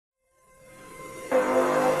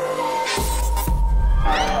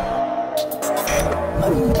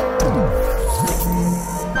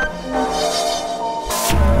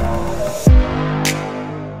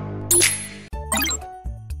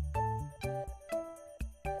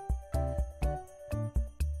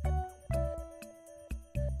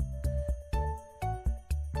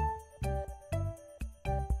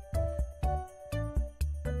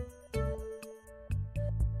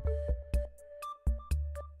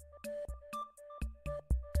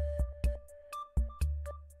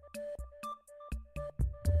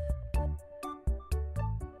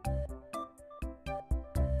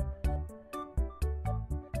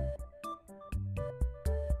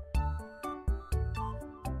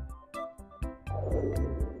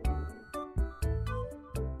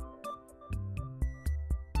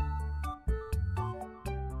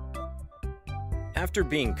After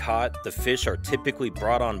being caught, the fish are typically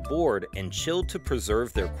brought on board and chilled to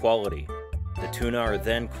preserve their quality. The tuna are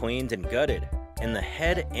then cleaned and gutted, and the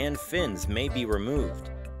head and fins may be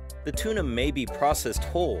removed. The tuna may be processed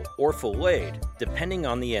whole or filleted, depending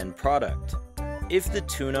on the end product. If the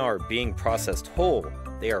tuna are being processed whole,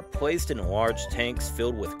 they are placed in large tanks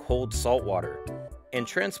filled with cold salt water and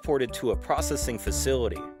transported to a processing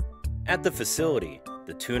facility. At the facility,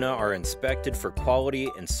 the tuna are inspected for quality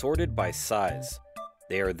and sorted by size.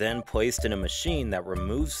 They are then placed in a machine that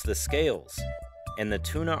removes the scales, and the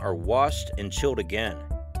tuna are washed and chilled again.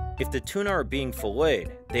 If the tuna are being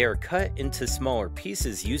filleted, they are cut into smaller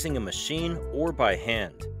pieces using a machine or by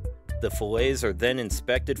hand. The fillets are then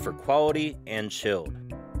inspected for quality and chilled.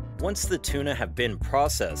 Once the tuna have been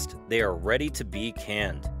processed, they are ready to be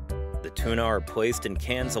canned. The tuna are placed in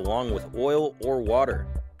cans along with oil or water,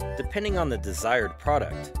 depending on the desired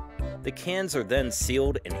product. The cans are then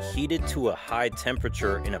sealed and heated to a high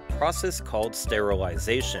temperature in a process called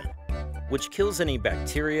sterilization, which kills any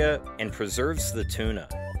bacteria and preserves the tuna.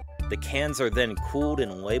 The cans are then cooled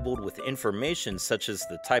and labeled with information such as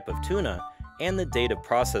the type of tuna and the date of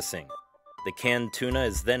processing. The canned tuna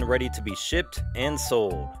is then ready to be shipped and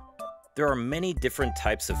sold. There are many different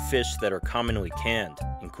types of fish that are commonly canned,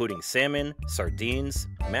 including salmon, sardines,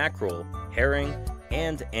 mackerel, herring,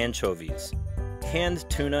 and anchovies. Canned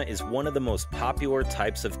tuna is one of the most popular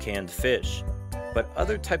types of canned fish, but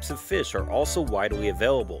other types of fish are also widely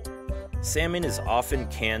available. Salmon is often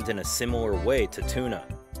canned in a similar way to tuna,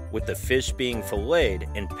 with the fish being filleted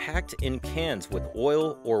and packed in cans with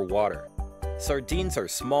oil or water. Sardines are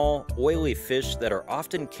small, oily fish that are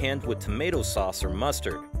often canned with tomato sauce or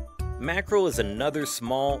mustard. Mackerel is another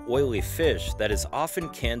small, oily fish that is often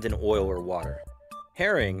canned in oil or water.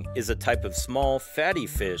 Herring is a type of small, fatty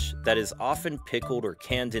fish that is often pickled or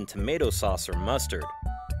canned in tomato sauce or mustard.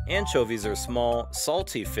 Anchovies are small,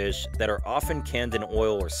 salty fish that are often canned in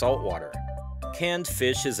oil or salt water. Canned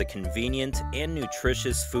fish is a convenient and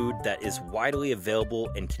nutritious food that is widely available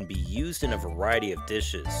and can be used in a variety of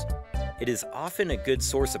dishes. It is often a good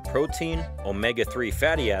source of protein, omega-3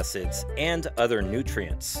 fatty acids, and other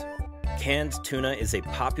nutrients. Canned tuna is a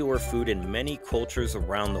popular food in many cultures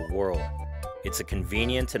around the world. It's a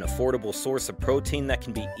convenient and affordable source of protein that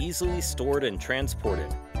can be easily stored and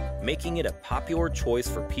transported, making it a popular choice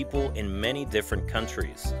for people in many different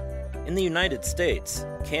countries. In the United States,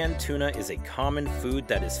 canned tuna is a common food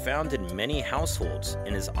that is found in many households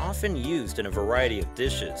and is often used in a variety of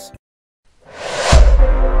dishes.